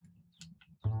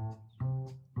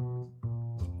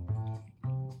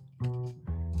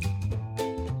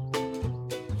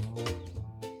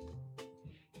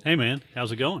Hey man,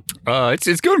 how's it going?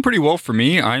 It's going pretty well for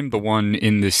me. I'm the one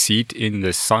in the seat in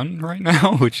the sun right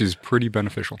now, which is pretty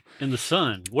beneficial. In the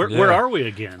sun. Where are we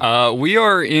again? We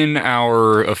are in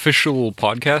our official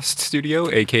podcast studio,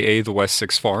 aka the West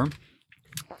Six Farm.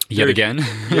 Yet again.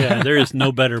 Yeah, there is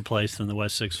no better place than the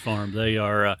West Six Farm. They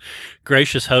are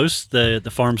gracious hosts. The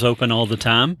farm's open all the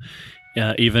time,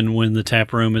 even when the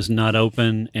tap room is not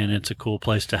open, and it's a cool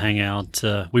place to hang out.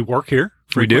 We work here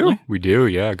frequently. We do.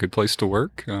 Yeah, good place to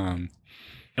work. And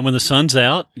when the sun's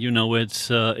out,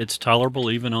 it's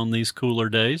tolerable even on these cooler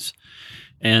days,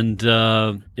 and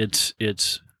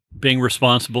it's being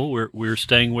responsible. We're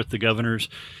staying with the governor's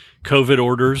COVID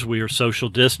orders. We are social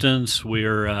distance. We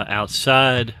are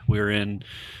outside. We're in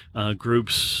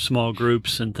groups, small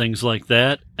groups, and things like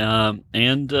that.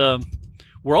 And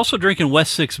we're also drinking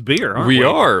West Six beer, aren't we?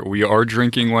 We are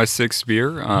drinking West Six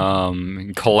beer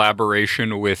in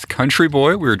collaboration with Country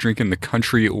Boy. We're drinking the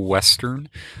Country Western.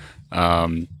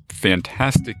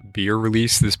 Fantastic beer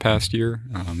release this past year.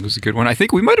 It was a good one. I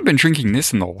think we might have been drinking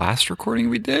this in the last recording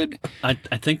we did. I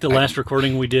think the last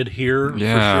recording we did here, for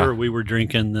sure, we were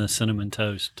drinking the Cinnamon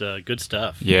Toast. Good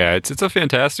stuff. Yeah, it's a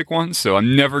fantastic one, so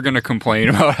I'm never going to complain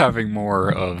about having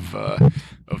more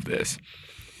of this.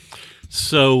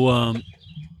 So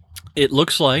it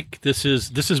looks like this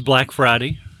is Black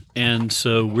Friday, and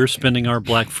so we're spending our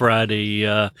Black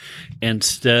Friday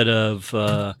instead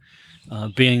of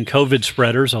being COVID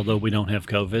spreaders, although we don't have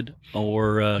COVID,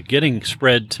 or getting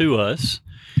spread to us,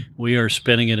 we are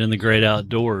spending it in the great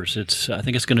outdoors. I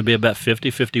think it's going to be about 50,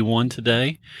 51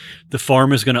 today. The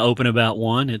farm is going to open about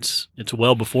 1. It's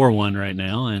well before 1 right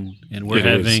now, and we're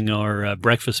having our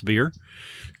breakfast beer,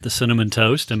 the Cinnamon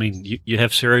Toast. I mean, you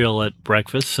have cereal at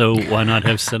breakfast, so why not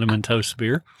have Cinnamon Toast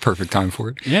beer? Perfect time for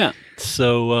it. Yeah.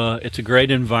 So it's a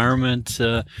great environment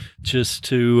just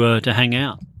to hang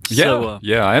out.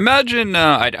 Yeah, I imagine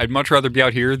I'd much rather be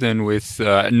out here than with,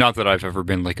 not that I've ever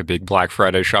been like a big Black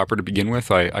Friday shopper to begin with.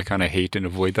 I kind of hate and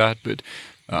avoid that, but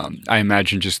I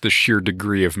imagine just the sheer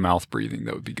degree of mouth breathing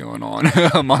that would be going on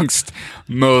amongst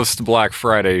most Black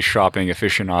Friday shopping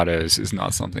aficionados is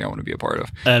not something I want to be a part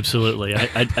of. Absolutely.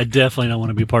 I definitely don't want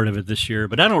to be part of it this year,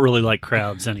 but I don't really like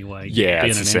crowds anyway. Yeah,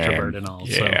 being it's an the same. introvert and all.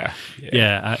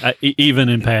 Yeah. I even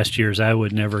in past years, I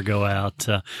would never go out.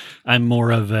 I'm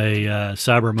more of a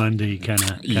Cyber Monday kind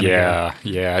of guy.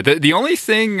 Yeah. The only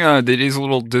thing that is a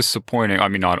little disappointing, I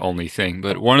mean, not only thing,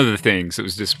 but one of the things that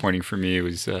was disappointing for me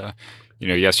was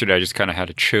yesterday I just kind of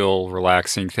had a chill,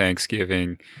 relaxing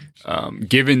Thanksgiving.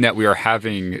 Given that we are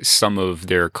having some of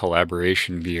their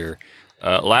collaboration beer,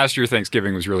 last year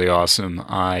Thanksgiving was really awesome.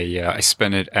 I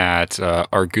spent it at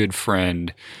our good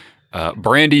friend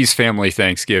Brandy's family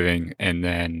Thanksgiving, and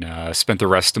then spent the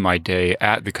rest of my day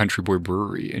at the Country Boy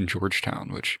Brewery in Georgetown,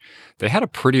 which they had a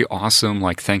pretty awesome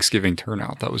Thanksgiving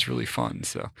turnout. That was really fun.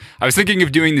 So I was thinking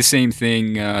of doing the same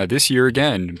thing this year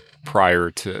again prior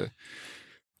to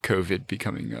COVID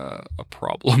becoming a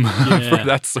problem for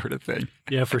that sort of thing.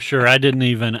 Yeah, for sure. I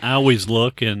always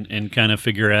look and kind of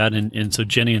figure out. And so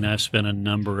Jenny and I have spent a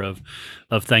number of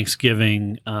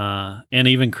Thanksgiving and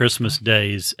even Christmas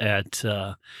days at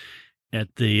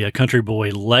the Country Boy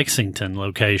Lexington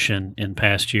location in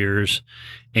past years,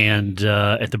 and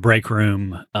at the break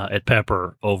room at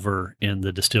Pepper over in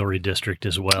the Distillery District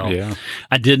as well. Yeah.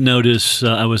 I did notice,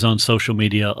 I was on social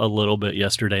media a little bit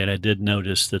yesterday, and I did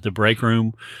notice that the break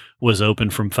room was open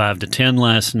from 5 to 10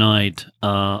 last night.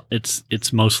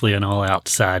 It's mostly an all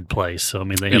outside place. So, I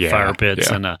mean, they have fire pits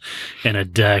and a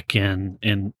deck,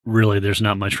 and really there's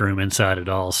not much room inside at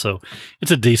all. So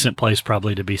it's a decent place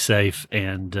probably to be safe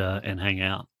and hang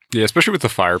out. Yeah, especially with the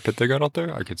fire pit they got out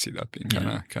there. I could see that being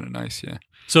kind of nice, yeah.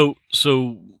 So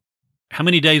how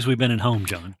many days we've been at home,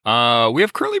 John? We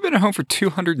have currently been at home for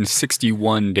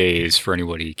 261 days for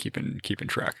anybody keeping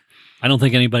track. I don't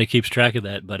think anybody keeps track of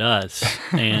that but us.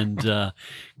 And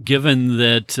given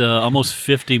that almost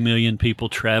 50 million people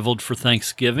traveled for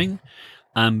Thanksgiving,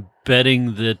 I'm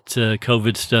betting that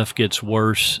COVID stuff gets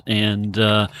worse, and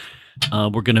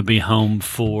we're going to be home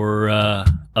for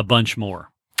a bunch more.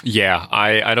 Yeah,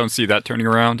 I don't see that turning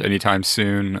around anytime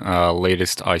soon.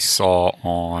 Latest I saw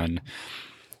on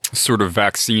sort of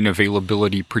vaccine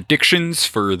availability predictions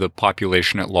for the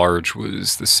population at large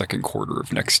was the second quarter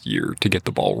of next year to get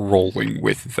the ball rolling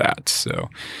with that. So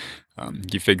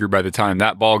you figure by the time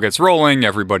that ball gets rolling,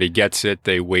 everybody gets it.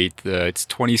 They wait it's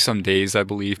 20 some days, I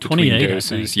believe, between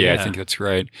doses. I think. Yeah, I think that's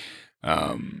right.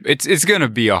 It's going to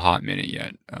be a hot minute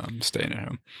yet, staying at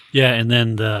home. Yeah, and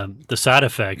then the side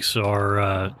effects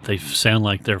are they sound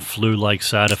like they're flu-like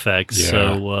side effects. Yeah.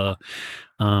 So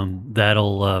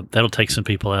that'll take some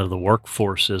people out of the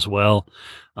workforce as well.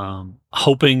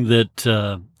 Hoping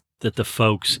that the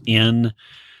folks in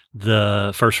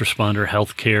the first responder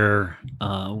healthcare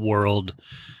world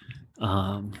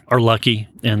are lucky,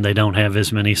 and they don't have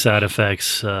as many side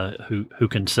effects. Who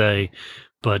can say?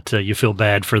 But you feel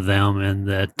bad for them, and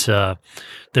that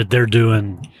they're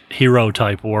doing hero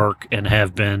type work and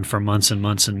have been for months and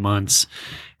months and months,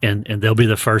 and they'll be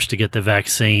the first to get the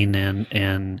vaccine,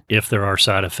 and if there are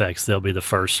side effects, they'll be the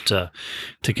first to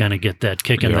kind of get that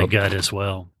kick in the gut as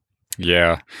well.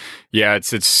 Yeah.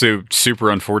 It's super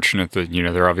unfortunate that,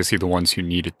 they're obviously the ones who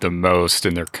need it the most,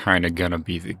 and they're kind of going to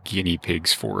be the guinea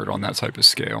pigs for it on that type of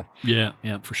scale. Yeah,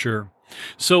 for sure.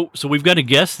 So we've got a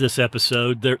guest this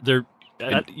episode. They're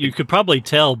you could probably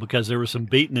tell because there was some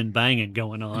beating and banging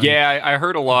going on. Yeah, I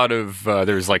heard a lot of,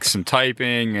 there's like some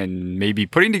typing and maybe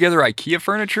putting together IKEA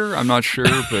furniture. I'm not sure,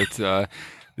 but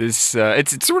this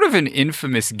it's sort of an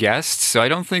infamous guest, so I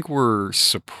don't think we're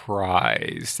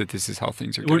surprised that this is how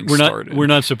things are getting started. We're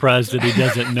not surprised that he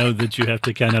doesn't know that you have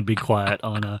to kind of be quiet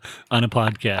on a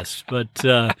podcast.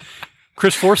 But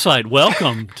Chris Forsythe,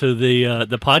 welcome to the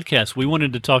podcast. We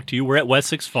wanted to talk to you. We're at West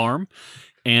Sixth Farm.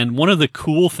 And one of the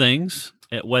cool things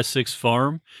at West Sixth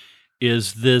Farm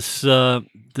is this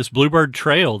Bluebird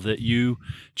Trail that you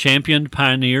championed,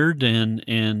 pioneered,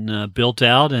 and built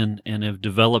out, and have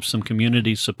developed some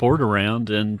community support around.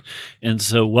 And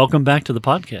so, welcome back to the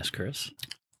podcast, Chris.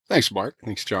 Thanks, Mark.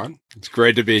 Thanks, John. It's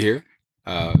great to be here.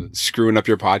 Screwing up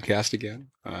your podcast again.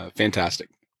 Fantastic.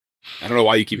 I don't know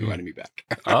why you keep inviting me back.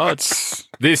 Oh, it's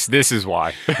this is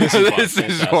why. This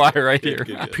is why right here.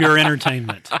 Good. Pure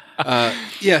entertainment.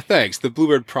 Yeah, thanks. The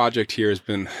Bluebird project here has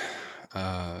been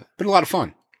a lot of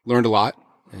fun. Learned a lot.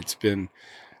 It's been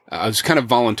I was kind of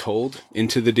voluntold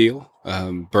into the deal.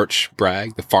 Birch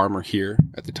Bragg, the farmer here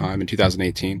at the time in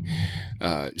 2018,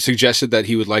 suggested that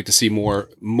he would like to see more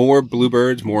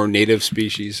bluebirds, more native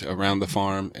species around the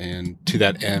farm, and to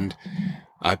that end,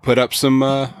 I put up some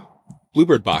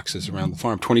bluebird boxes around the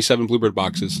farm, 27 bluebird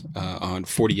boxes on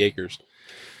 40 acres.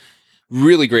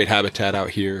 Really great habitat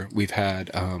out here. We've had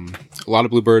a lot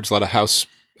of bluebirds, a lot of house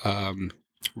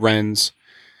wrens,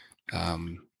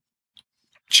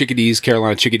 chickadees,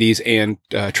 Carolina chickadees, and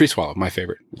tree swallow, my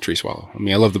favorite, the tree swallow. I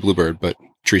mean, I love the bluebird, but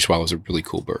tree swallow is a really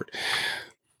cool bird.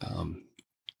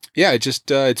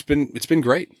 It's been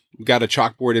great. We've got a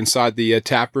chalkboard inside the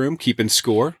tap room, keeping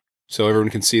score, so everyone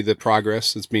can see the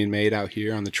progress that's being made out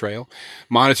here on the trail.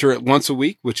 Monitor it once a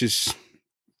week, which is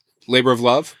labor of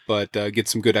love, but get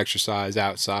some good exercise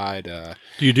outside.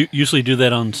 Do you usually do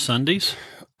that on Sundays?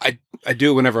 I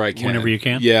do it whenever I can. Whenever you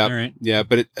can? Yeah. All right. Yeah,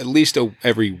 but at least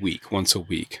every week, once a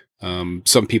week.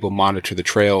 Some people monitor the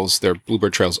trails, their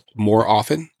bluebird trails, more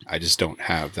often. I just don't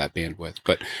have that bandwidth.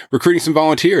 But recruiting some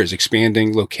volunteers,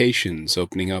 expanding locations,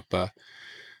 opening up a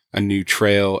new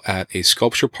trail at a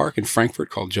sculpture park in Frankfurt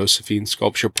called Josephine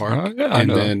Sculpture Park. Yeah, I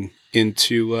know. Then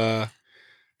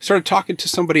started talking to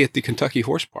somebody at the Kentucky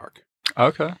Horse Park.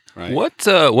 Okay. Right. What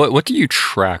do you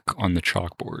track on the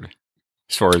chalkboard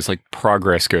as far as like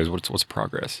progress goes? What's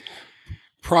progress?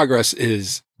 Progress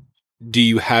is, do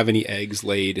you have any eggs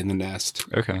laid in the nest?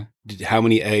 Okay. How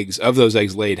many eggs, of those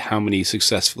eggs laid, how many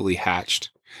successfully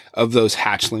hatched? Of those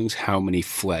hatchlings, how many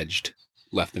fledged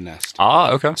left the nest?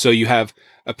 Okay. So you have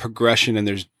a progression, and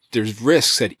there's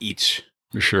risks at each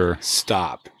Sure.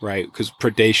 stop, right? Because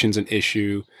predation's an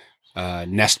issue.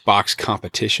 Nest box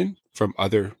competition from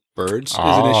other birds is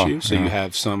an issue. So yeah. you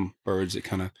have some birds that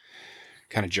kind of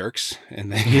jerks,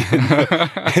 and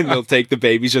they'll take the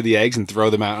babies or the eggs and throw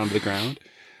them out onto the ground.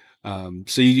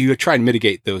 So you try and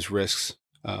mitigate those risks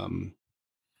and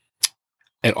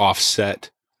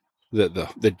offset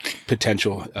the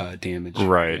potential damage.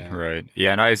 Right.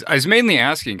 Yeah, and I was mainly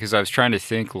asking because I was trying to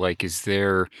think, like, is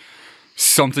there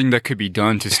something that could be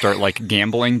done to start like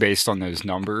gambling based on those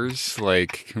numbers?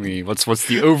 Like, I mean, what's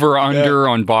the over under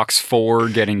on box 4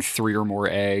 getting 3 or more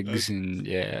eggs? And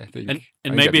yeah,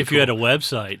 and maybe if you had a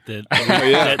website that,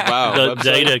 Wow, the website.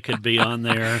 data could be on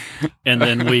there, and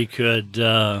then we could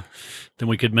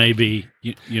maybe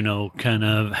kind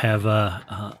of have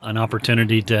an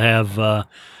opportunity to have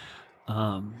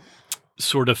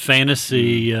sort of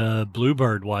fantasy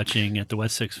bluebird watching at the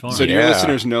West Sixth Farm. So do your Yeah.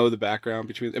 listeners know the background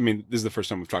between? I mean, this is the first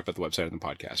time we've talked about the website on the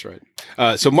podcast, right?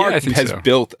 So Mark I think has so.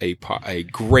 built a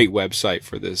great website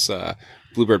for this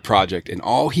Bluebird project, and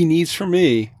all he needs from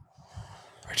me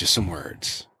are just some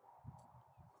words.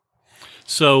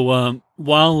 So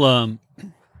while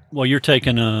you're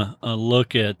taking a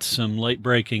look at some late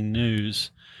breaking news,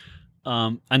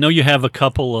 I know you have a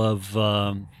couple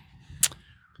of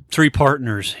 3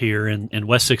 partners here, and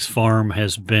West Sixth Farm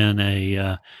has been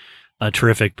a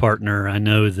terrific partner. I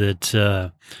know that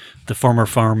the former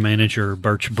farm manager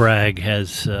Birch Bragg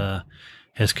has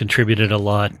has contributed a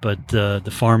lot, but the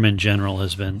farm in general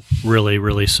has been really,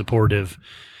 really supportive.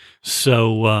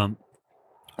 So,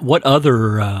 what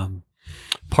other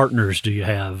partners do you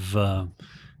have?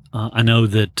 I know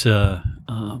that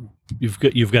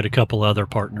you've got a couple other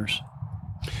partners.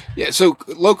 Yeah, so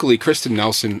locally, Kristen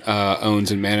Nelson owns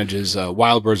and manages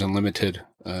Wild Birds Unlimited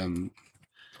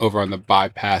over on the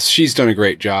bypass. She's done a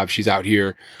great job. She's out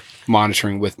here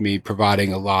monitoring with me,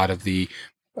 providing a lot of the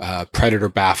predator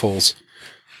baffles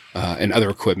and other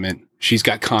equipment. She's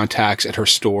got contacts at her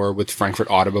store with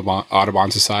Frankfurt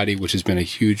Audubon Society, which has been a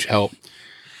huge help.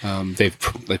 They've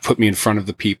put me in front of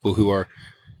the people who are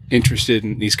interested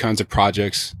in these kinds of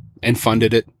projects and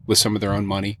funded it with some of their own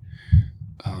money.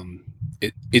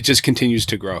 It just continues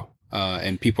to grow,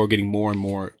 and people are getting more and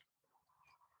more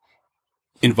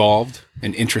involved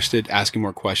and interested, asking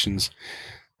more questions.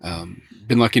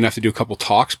 Been lucky enough to do a couple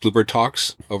talks, Bluebird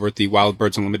talks, over at the Wild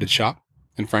Birds Unlimited shop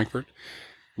in Frankfurt.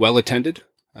 Well attended,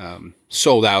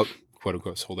 sold out, quote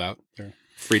unquote, sold out. They're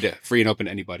free and open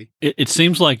to anybody. It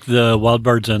seems like the Wild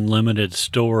Birds Unlimited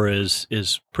store is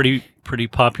pretty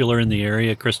popular in the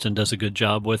area. Kristen does a good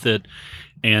job with it.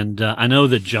 And I know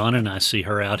that John and I see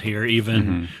her out here,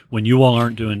 even when you all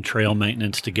aren't doing trail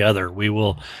maintenance together. We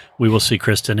will see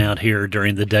Kristen out here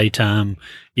during the daytime,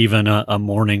 even a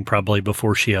morning probably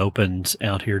before she opens,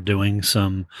 out here doing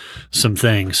some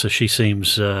things. So she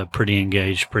seems pretty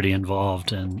engaged, pretty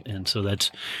involved, and so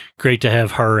that's great to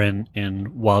have her and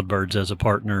Wild Birds as a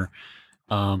partner.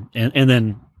 And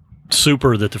then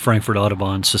super that the Frankfurt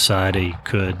Audubon Society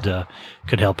could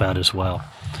help out as well.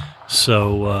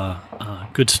 So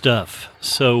good stuff.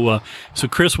 So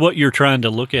Chris, what you're trying to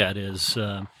look at is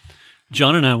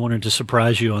John and I wanted to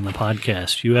surprise you on the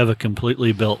podcast. You have a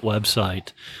completely built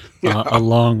website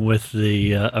along with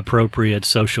the appropriate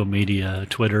social media,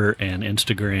 Twitter and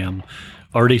Instagram,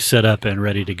 already set up and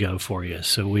ready to go for you.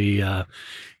 So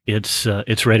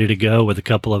it's ready to go with a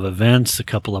couple of events, a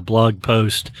couple of blog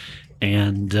posts,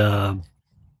 and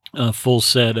a full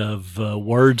set of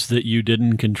words that you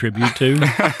didn't contribute to.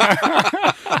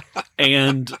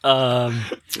 And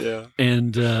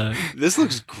This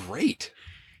looks great.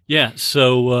 Yeah,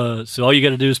 so all you got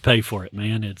to do is pay for it,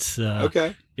 man. It's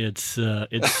Okay. It's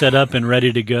set up and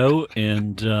ready to go,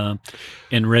 and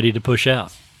ready to push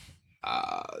out.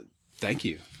 Thank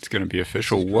you. It's going to be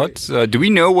official. What do we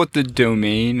know what the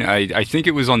domain? I think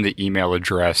it was on the email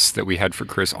address that we had for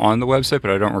Chris on the website,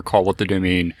 but I don't recall what the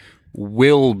domain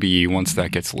will be once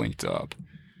that gets linked up.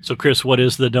 So, Chris, what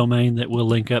is the domain that will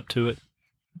link up to it?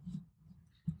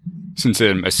 Since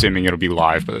I'm assuming it'll be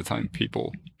live by the time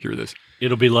people hear this.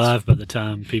 It'll be live by the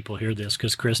time people hear this,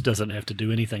 because Chris doesn't have to do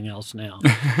anything else now.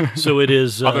 So it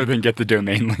is other than get the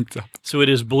domain linked up. So it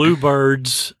is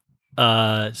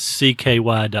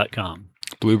bluebirdscky.com.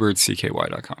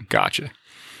 Bluebirdscky.com. Gotcha.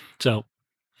 So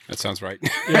that sounds right.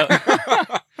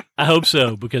 Yeah, I hope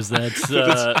so, because that's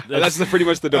pretty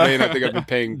much the domain I think I've been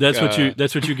paying. That's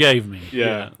what you gave me.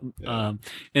 Yeah.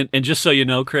 And just so you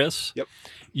know, Chris. Yep.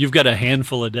 You've got a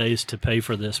handful of days to pay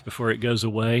for this before it goes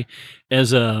away.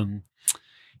 As a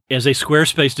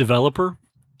Squarespace developer,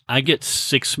 I get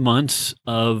 6 months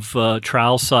of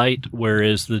trial site,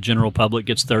 whereas the general public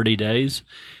gets 30 days.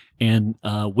 And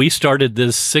we started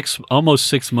this almost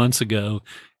 6 months ago,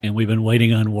 and we've been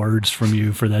waiting on words from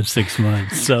you for that 6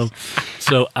 months.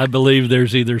 So I believe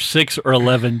there's either 6 or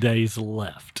 11 days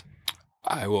left.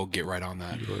 I will get right on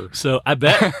that. So I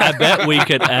bet we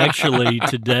could actually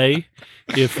today,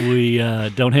 if we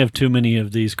don't have too many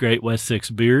of these Great West Six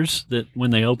beers that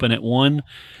when they open at 1,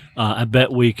 I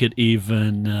bet we could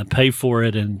even pay for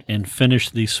it and finish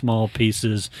these small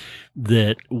pieces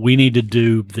that we need to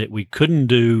do that we couldn't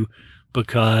do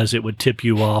because it would tip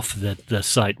you off that the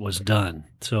site was done.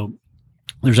 So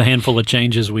there's a handful of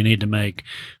changes we need to make,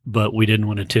 but we didn't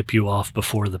want to tip you off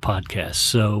before the podcast.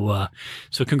 So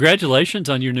congratulations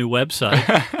on your new website.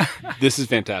 This is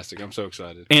fantastic. I'm so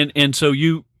excited. And so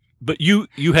you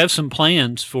have some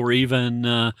plans for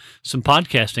even some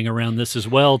podcasting around this as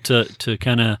well to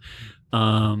kind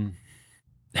of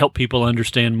help people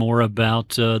understand more about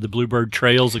the Bluebird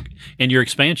trails and your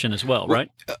expansion as well,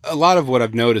 right? A lot of what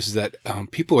I've noticed is that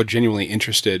people are genuinely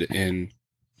interested in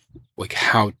like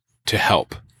how to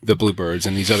help the bluebirds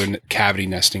and these other cavity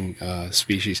nesting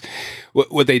species.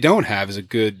 What they don't have is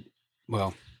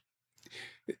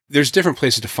there's different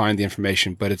places to find the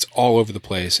information, but it's all over the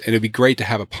place. And it'd be great to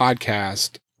have a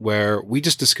podcast where we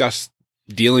just discuss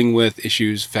dealing with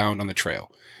issues found on the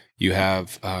trail. You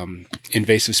have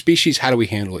invasive species. How do we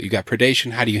handle it? You got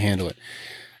predation. How do you handle it?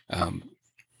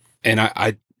 And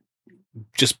I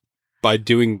just by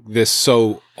doing this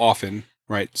so often,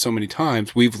 right? So many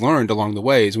times we've learned along the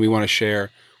ways, and we want to share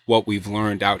what we've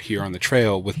learned out here on the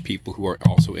trail with people who are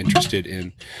also interested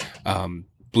in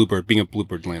being a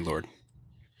bluebird landlord.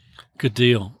 Good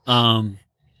deal.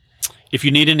 If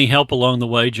you need any help along the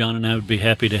way, John and I would be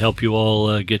happy to help you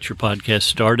all get your podcast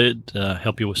started,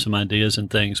 help you with some ideas and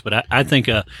things. But I think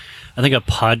a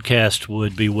podcast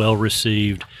would be well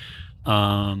received,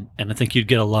 and I think you'd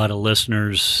get a lot of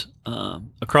listeners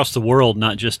across the world,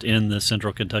 not just in the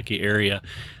Central Kentucky area.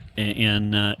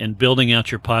 And building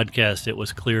out your podcast, it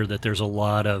was clear that there's a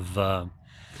lot of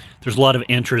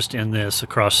interest in this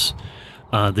across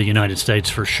the United States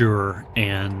for sure,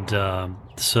 and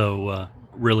so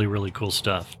really, really cool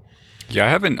stuff. Yeah, I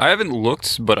haven't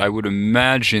looked, but I would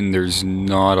imagine there's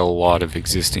not a lot of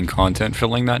existing content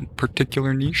filling that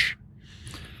particular niche.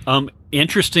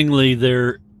 Interestingly,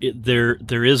 there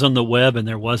is on the web, and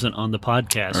there wasn't on the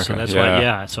podcast. Okay. So that's why.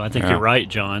 Yeah. So I think you're right,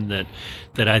 John. That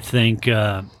I think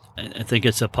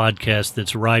it's a podcast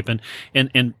that's ripe, and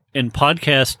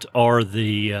podcasts are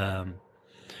the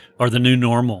new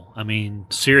normal. I mean,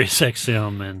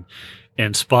 SiriusXM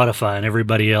and Spotify and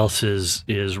everybody else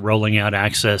is rolling out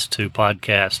access to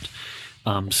podcast.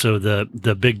 So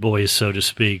the big boys, so to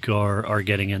speak, are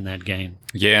getting in that game.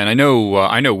 Yeah, and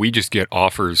I know we just get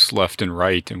offers left and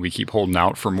right, and we keep holding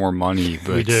out for more money.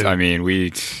 But We do. I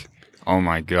mean, oh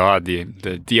my God,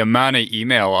 the amount of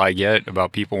email I get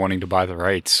about people wanting to buy the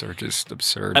rights are just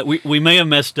absurd. We may have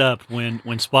messed up when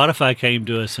Spotify came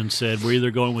to us and said we're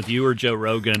either going with you or Joe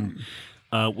Rogan.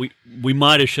 We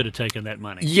might have should have taken that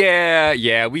money.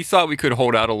 Yeah, we thought we could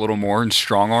hold out a little more and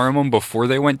strong arm them before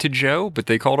they went to Joe, but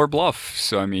they called our bluff.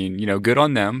 So I mean, good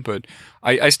on them. But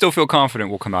I still feel confident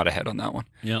we'll come out ahead on that one.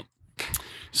 Yep.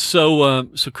 So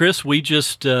Chris, we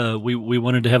just we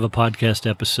wanted to have a podcast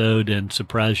episode and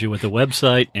surprise you with a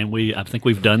website, and I think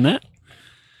we've done that.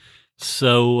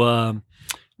 So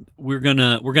we're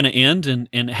gonna end,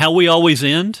 and how we always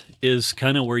end is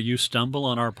kind of where you stumble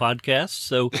on our podcast.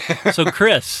 So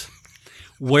Chris,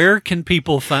 where can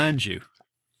people find you?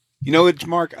 You know what,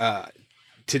 Mark?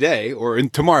 Today or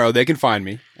tomorrow, they can find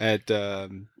me at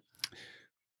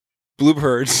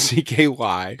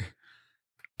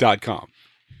bluebirdcky.com.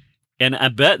 And I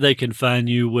bet they can find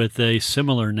you with a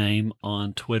similar name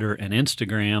on Twitter and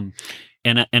Instagram.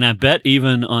 And I bet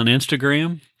even on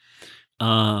Instagram,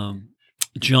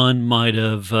 John might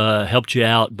have helped you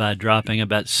out by dropping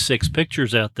about 6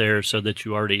 pictures out there so that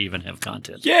you already even have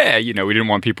content. Yeah, we didn't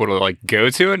want people to go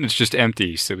to it, and it's just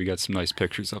empty. So we got some nice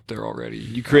pictures up there already.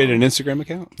 You created an Instagram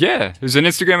account? Yeah, there's an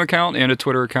Instagram account and a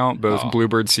Twitter account, both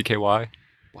Bluebird CKY.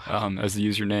 Wow. As the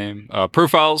username.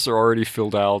 Profiles are already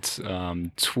filled out.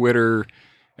 Twitter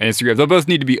and Instagram, they'll both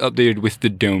need to be updated with the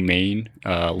domain,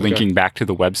 linking back to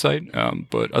the website.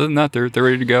 But other than that, they're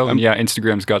ready to go. And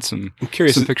Instagram's got some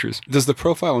pictures. Does the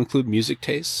profile include music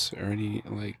tastes or any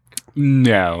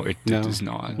No, it does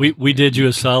not. We did you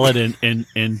a solid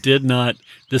and did not.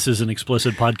 This is an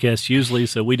explicit podcast usually,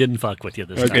 so we didn't fuck with you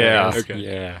this time. Yeah, Okay.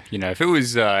 yeah. If it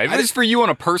was for you on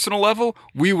a personal level,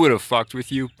 we would have fucked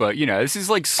with you. But this is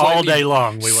slightly, All day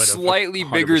long we would have. slightly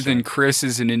bigger than Chris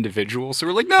as an individual. So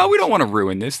we're like, no, we don't want to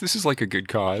ruin this. This is a good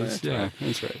cause.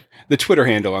 That's right. The Twitter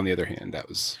handle, on the other hand, that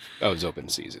was open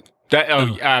season.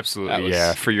 Absolutely, That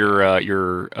was- for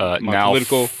your now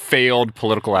failed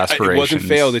political aspirations. It wasn't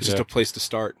failed. It's just a place to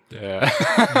start. Yeah.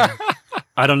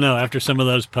 I don't know. After some of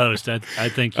those posts, I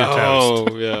think you're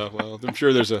toast. Oh yeah. Well, I'm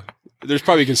sure there's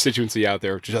probably a constituency out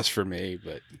there just for me,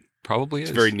 but Probably is.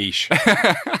 it's very niche.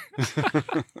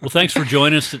 Well, thanks for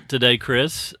joining us today,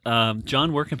 Chris.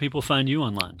 John, where can people find you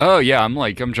online? Oh yeah,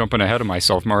 I'm jumping ahead of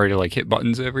myself. I'm already hit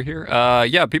buttons over here.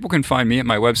 People can find me at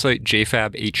my website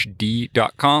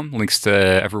jfabhd.com. Links to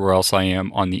everywhere else I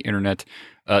am on the internet.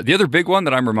 The other big one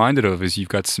that I'm reminded of is you've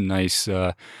got some nice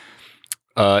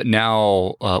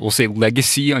we'll say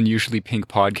legacy Unusually Pink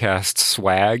podcast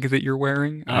swag that you're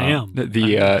wearing. I am.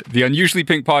 The Unusually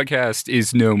Pink podcast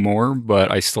is no more,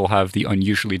 but I still have the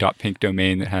unusually.pink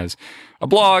domain that has a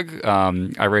blog.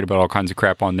 I write about all kinds of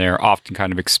crap on there, often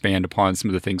kind of expand upon some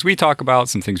of the things we talk about,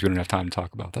 some things we don't have time to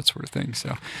talk about, that sort of thing.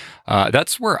 So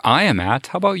that's where I am at.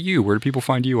 How about you? Where do people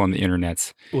find you on the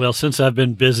internet? Well, since I've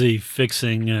been busy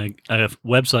fixing a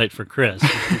website for Chris,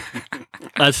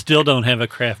 I still don't have a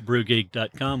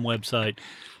craftbrewgeek.com website.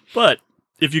 But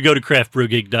if you go to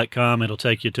craftbrewgeek.com, it'll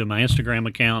take you to my Instagram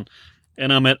account,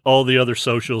 and I'm at all the other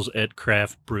socials at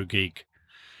craftbrewgeek.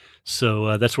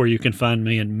 So that's where you can find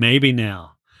me. And maybe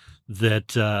now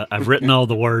that I've written all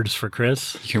the words for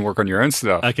Chris, You can work on your own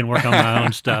stuff. I can work on my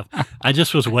own stuff. I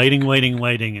just was waiting,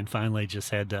 and finally just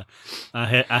had to.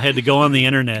 I had to go on the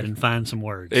internet and find some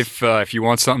words. If you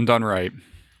want something done right.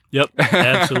 Yep,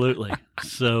 absolutely.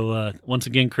 So once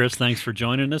again, Chris, thanks for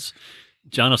joining us.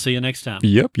 John, I'll see you next time.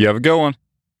 Yep. You have a good one.